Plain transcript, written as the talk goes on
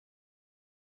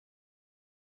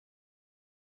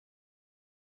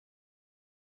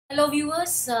Hello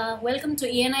viewers, welcome to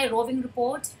ANI Roving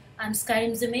Report. I'm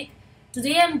Skyrim Zimik.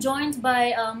 Today I'm joined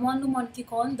by Mmhonlumo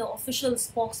Kikon, the official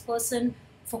spokesperson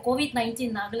for COVID-19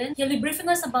 in Nagaland. He'll be briefing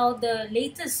us about the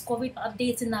latest COVID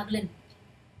updates in Nagaland.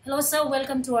 Hello sir,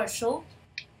 welcome to our show.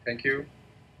 Thank you.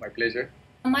 My pleasure.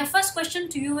 My first question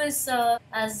to you is,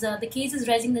 as the case is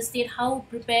rising in the state, how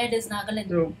prepared is Nagaland?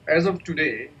 So as of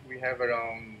today, we have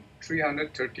around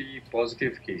 330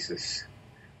 positive cases,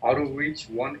 out of which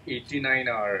 189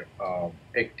 are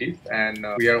active, and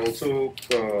we also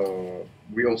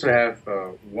have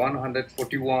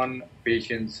 141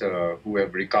 patients who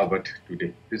have recovered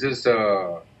today. This is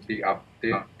the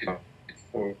update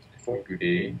for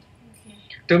today.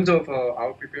 In terms of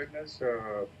our preparedness,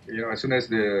 as soon as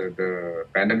the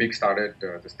pandemic started,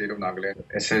 the state of Nagaland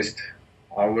assessed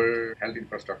our health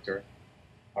infrastructure,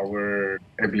 our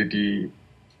ability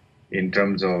in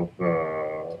terms of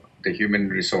the human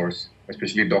resource,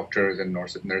 especially doctors and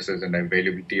nurses, and the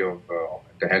availability of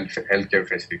the healthcare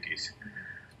facilities.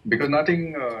 Because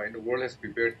nothing in the world has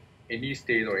prepared any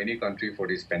state or any country for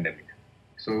this pandemic.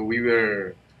 So we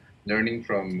were learning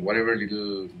from whatever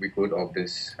little we could of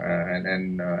this,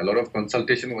 and a lot of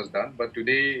consultation was done. But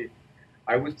today,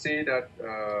 I would say that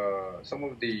some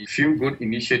of the few good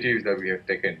initiatives that we have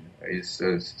taken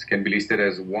can be listed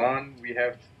as: one, we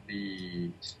have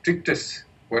the strictest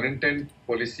quarantine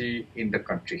policy in the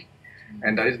country.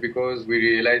 And that is because we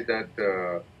realized that,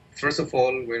 first of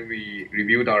all, when we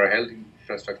reviewed our health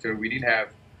infrastructure, we didn't have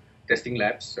testing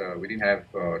labs, we didn't have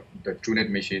the TrueNet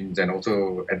machines, and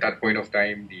also at that point of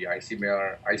time, the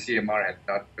ICMR had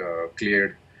not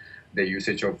cleared the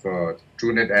usage of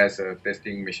TrueNet as a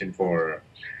testing machine for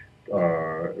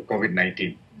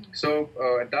COVID-19. So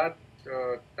at that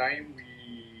time, we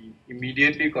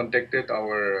immediately contacted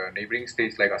our neighboring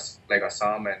states like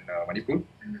Assam and Manipur.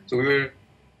 So we were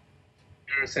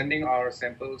sending our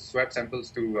swab samples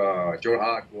to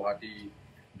Jorhat, Guwahati,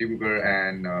 Dimapur,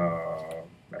 and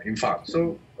Imphal.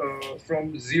 So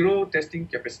from zero testing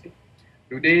capacity,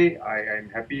 today I am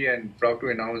happy and proud to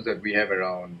announce that we have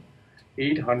around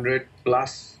 800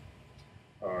 plus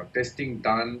testing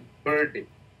done per day.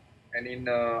 And in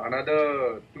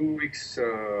another 2 weeks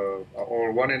or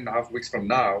 1.5 weeks from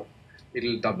now,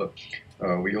 it'll double.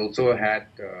 We also had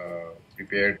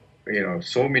prepared,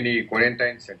 so many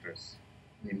quarantine centers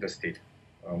in the state,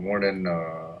 more than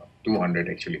 200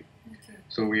 actually. Okay.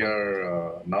 So we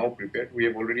are now prepared. We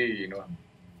have already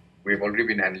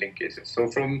been handling cases. So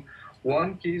from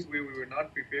one case where we were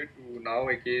not prepared to now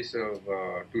a case of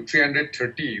to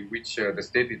 330, which the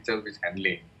state itself is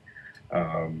handling.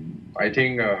 I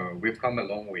think we've come a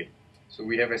long way. So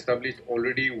we have established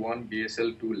already one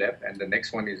BSL-2 lab, and the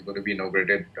next one is going to be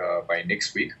inaugurated by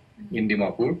next week in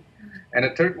Dimapur. And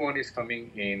a third one is coming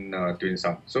in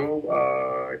Tuinsam.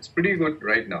 So it's pretty good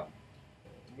right now.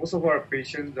 Most of our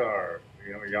patients are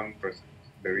young persons.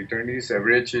 The returnees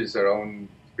average is around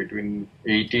between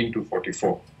 18 to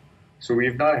 44. So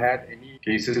we've not had any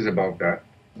cases above that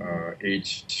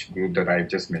age group that I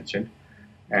just mentioned.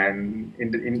 And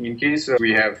in case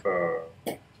we have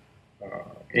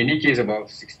any case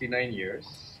above 69 years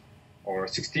or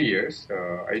 60 years,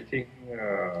 I think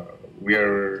we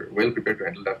are well prepared to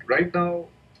handle that. Right now,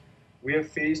 we have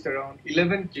faced around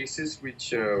 11 cases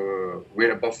which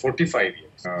were above 45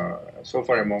 years so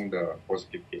far among the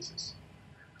positive cases.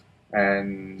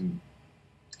 And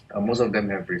most of them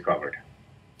have recovered.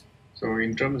 So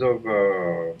in terms of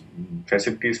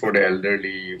facilities for the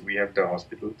elderly, we have the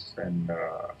hospitals, and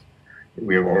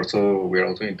we are also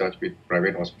in touch with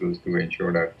private hospitals to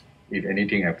ensure that if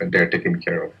anything happens, they are taken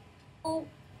care of. So,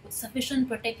 sufficient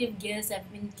protective gears have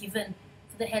been given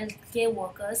for the healthcare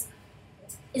workers.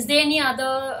 Is there any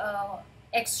other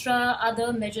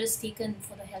other measures taken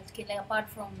for the healthcare, like apart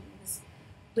from this,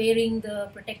 wearing the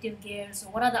protective gears?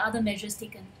 Or what are the other measures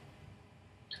taken?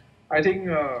 I think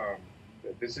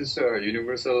this is a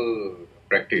universal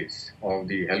practice of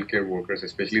the healthcare workers,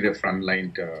 especially the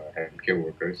frontline healthcare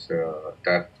workers,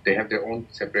 that they have their own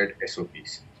separate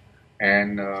SOPs.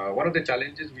 And one of the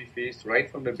challenges we faced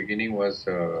right from the beginning was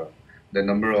the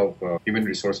number of human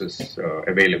resources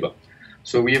available.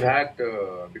 So we've had,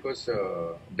 because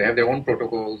they have their own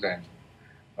protocols and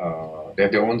they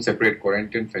have their own separate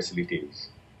quarantine facilities,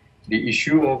 the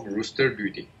issue of rooster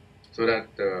duty, so that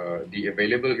the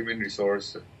available human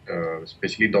resource,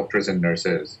 especially doctors and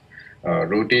nurses,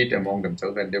 rotate among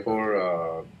themselves. And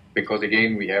therefore, because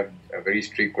again, we have a very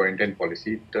strict quarantine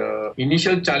policy, the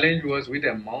initial challenge was with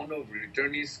the amount of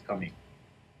returnees coming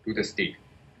to the state.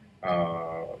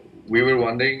 We were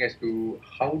wondering as to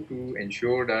how to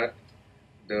ensure that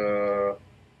the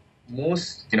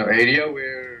most area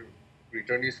where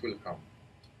returnees will come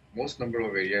most number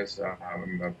of areas,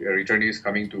 returnees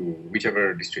coming to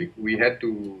whichever district, we had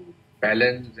to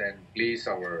balance and place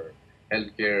our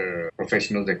healthcare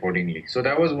professionals accordingly. So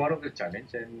that was one of the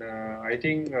challenge, and I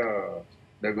think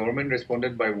the government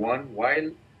responded by one,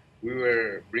 while we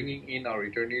were bringing in our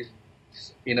returnees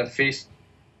in a phased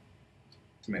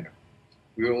manner.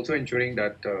 We were also ensuring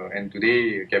that, and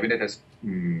today Cabinet has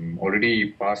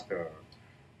already passed a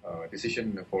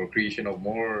decision for creation of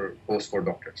more posts for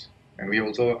doctors. And we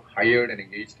also hired and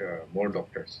engaged more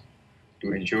doctors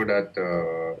to ensure that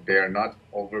they are not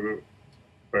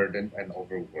overburdened and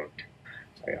overworked.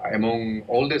 Among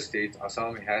all the states,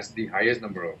 Assam has the highest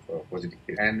number of positive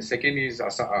cases. And second is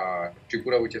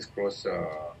Tripura, which has crossed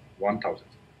 1,000.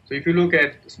 So if you look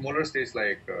at smaller states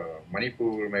like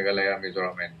Manipur, Meghalaya,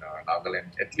 Mizoram, and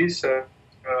Nagaland, at least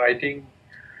I think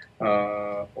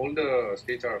all the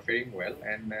states are faring well.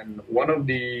 And one of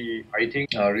the, I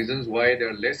think, reasons why there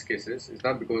are less cases is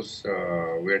not because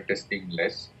we are testing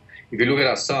less. If you look at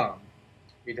Assam,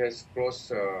 it has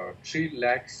crossed 3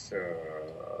 lakhs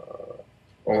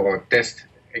or test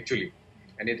actually,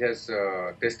 and it has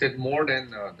tested more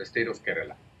than the state of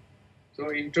Kerala. So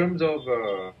in terms of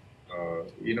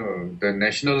the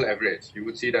national average, you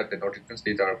would see that the northeastern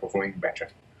states are performing better.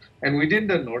 And within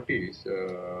the northeast,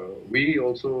 we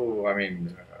also,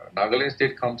 Nagaland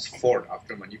state comes fourth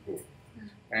after Manipur,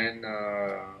 and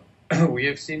we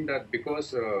have seen that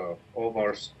because of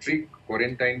our strict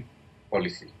quarantine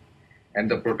policy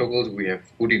and the protocols we have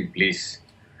put in place.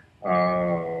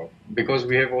 Because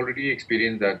we have already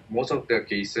experienced that most of the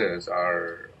cases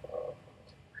are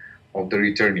of the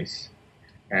returnees,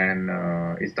 and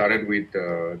it started with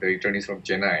the returnees from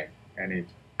Chennai, and it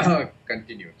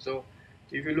continued. So,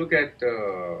 if you look at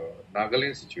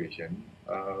Nagaland situation,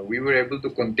 we were able to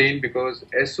contain, because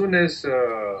as soon as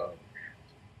the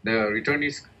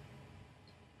returnees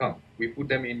come, we put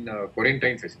them in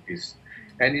quarantine facilities,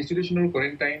 and institutional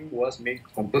quarantine was made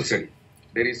compulsory.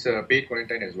 There is paid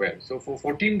quarantine as well. So for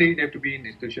 14 days, they have to be in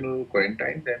institutional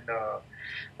quarantine. Then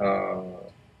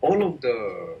all of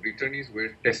the returnees were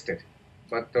tested.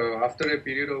 But after a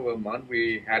period of a month,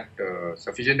 we had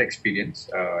sufficient experience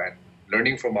and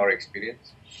learning from our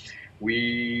experience.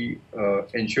 We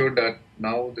ensured that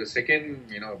now the second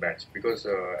batch, because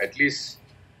at least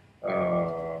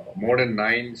more than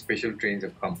 9 special trains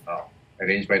have come now,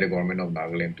 arranged by the government of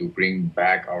Nagaland to bring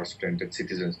back our stranded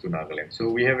citizens to Nagaland. So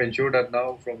we have ensured that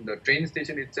now from the train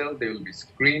station itself, they will be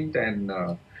screened and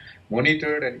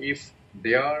monitored, and if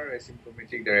they are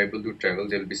asymptomatic, they are able to travel,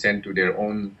 they will be sent to their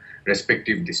own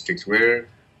respective districts where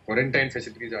quarantine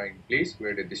facilities are in place,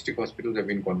 where the district hospitals have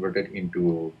been converted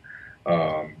into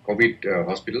COVID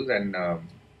hospitals, and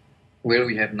where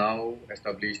we have now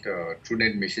established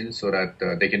TrueNet missions so that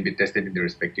they can be tested in the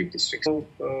respective districts. So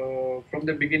from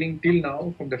the beginning till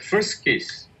now, from the first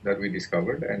case that we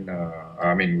discovered and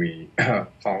we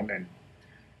found, and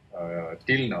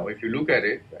till now, if you look at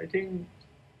it, I think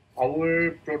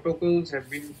our protocols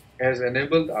has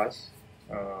enabled us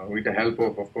with the help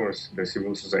of course, the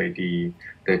civil society,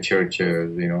 the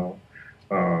churches,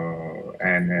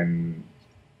 and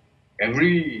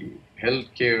every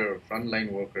healthcare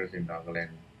frontline workers in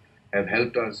Nagaland have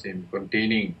helped us in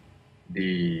containing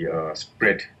the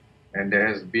spread, and there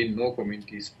has been no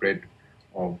community spread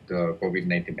of the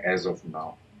COVID-19 as of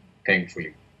now,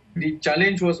 thankfully. The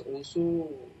challenge was also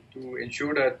to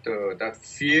ensure that that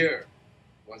fear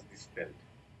was dispelled.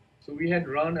 So we had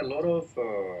run a lot of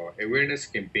awareness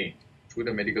campaign through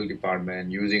the medical department,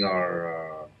 using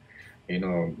our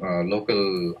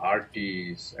local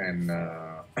artists and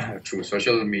through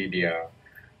social media.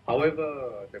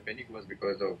 However, the panic was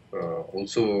because of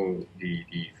also the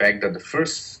fact that the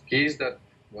first case that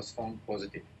was found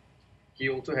positive, he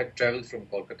also had traveled from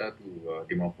Kolkata to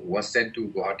Dimapur, was sent to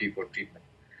Guwahati for treatment,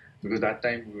 because that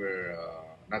time we were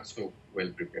not so well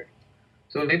prepared.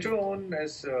 So later on,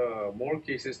 as more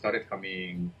cases started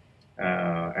coming,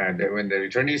 and when the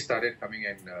returnees started coming,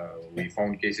 and we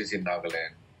found cases in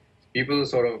Nagaland, people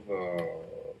sort of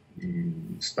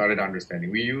started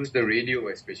understanding. We use the radio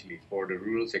especially for the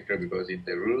rural sector, because in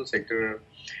the rural sector,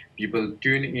 people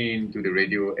tune in to the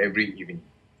radio every evening.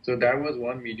 So that was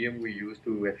one medium we used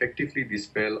to effectively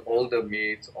dispel all the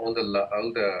myths, all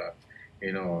the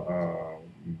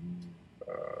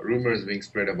rumors being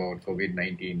spread about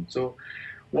COVID-19. So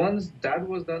once that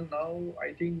was done, now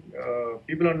I think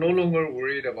people are no longer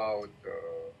worried about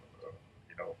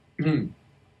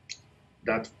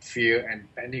that fear and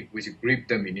panic which gripped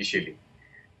them initially.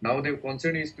 Now their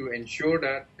concern is to ensure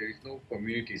that there is no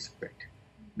community spread.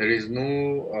 There is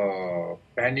no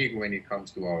panic when it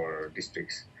comes to our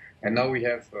districts. And now we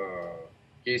have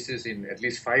cases in at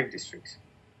least 5 districts.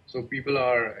 So people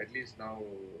are at least now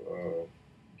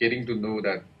getting to know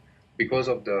that because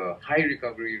of the high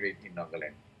recovery rate in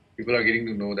Nagaland, people are getting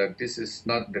to know that this is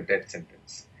not the death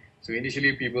sentence. So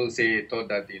initially people thought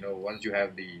that, once you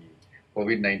have the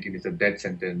COVID-19, it's a death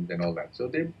sentence and all that. So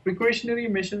the precautionary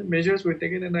measures were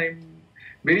taken, and I'm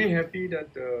very happy that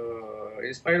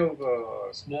in spite of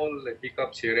small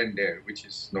hiccups here and there, which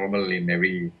is normal in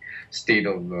every state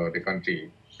of the country,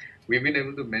 we've been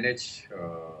able to manage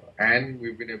and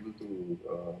we've been able to,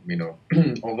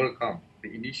 overcome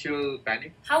the initial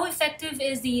panic. How effective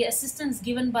is the assistance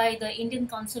given by the Indian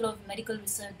Council of Medical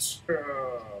Research?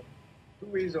 Two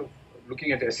ways of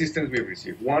looking at the assistance we've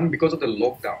received. One, because of the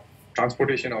lockdown,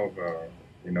 transportation of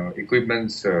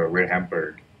equipments were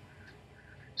hampered.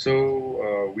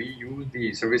 So we use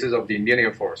the services of the Indian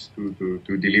Air Force to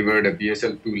deliver the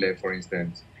BSL-2 lab, for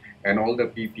instance, and all the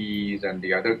PPEs and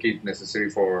the other kits necessary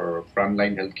for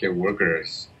frontline healthcare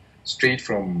workers,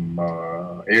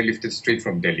 airlifted straight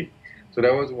from Delhi. So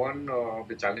that was one of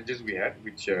the challenges we had,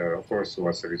 which of course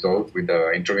was resolved with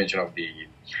the intervention of the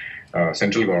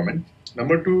central government.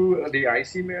 Number two, the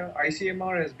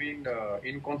ICMR has been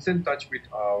in constant touch with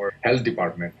our health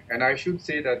department, and I should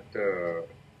say that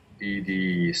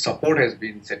the support has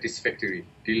been satisfactory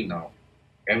till now.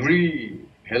 Every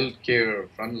healthcare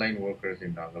frontline workers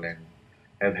in Nagaland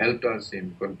have helped us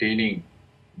in containing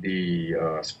the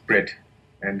spread,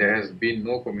 and there has been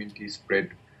no community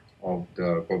spread of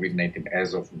the COVID-19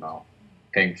 as of now,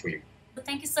 thankfully.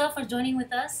 Thank you, sir, for joining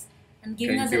with us and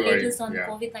giving us the latest on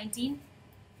COVID-19.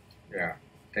 Yeah,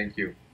 thank you.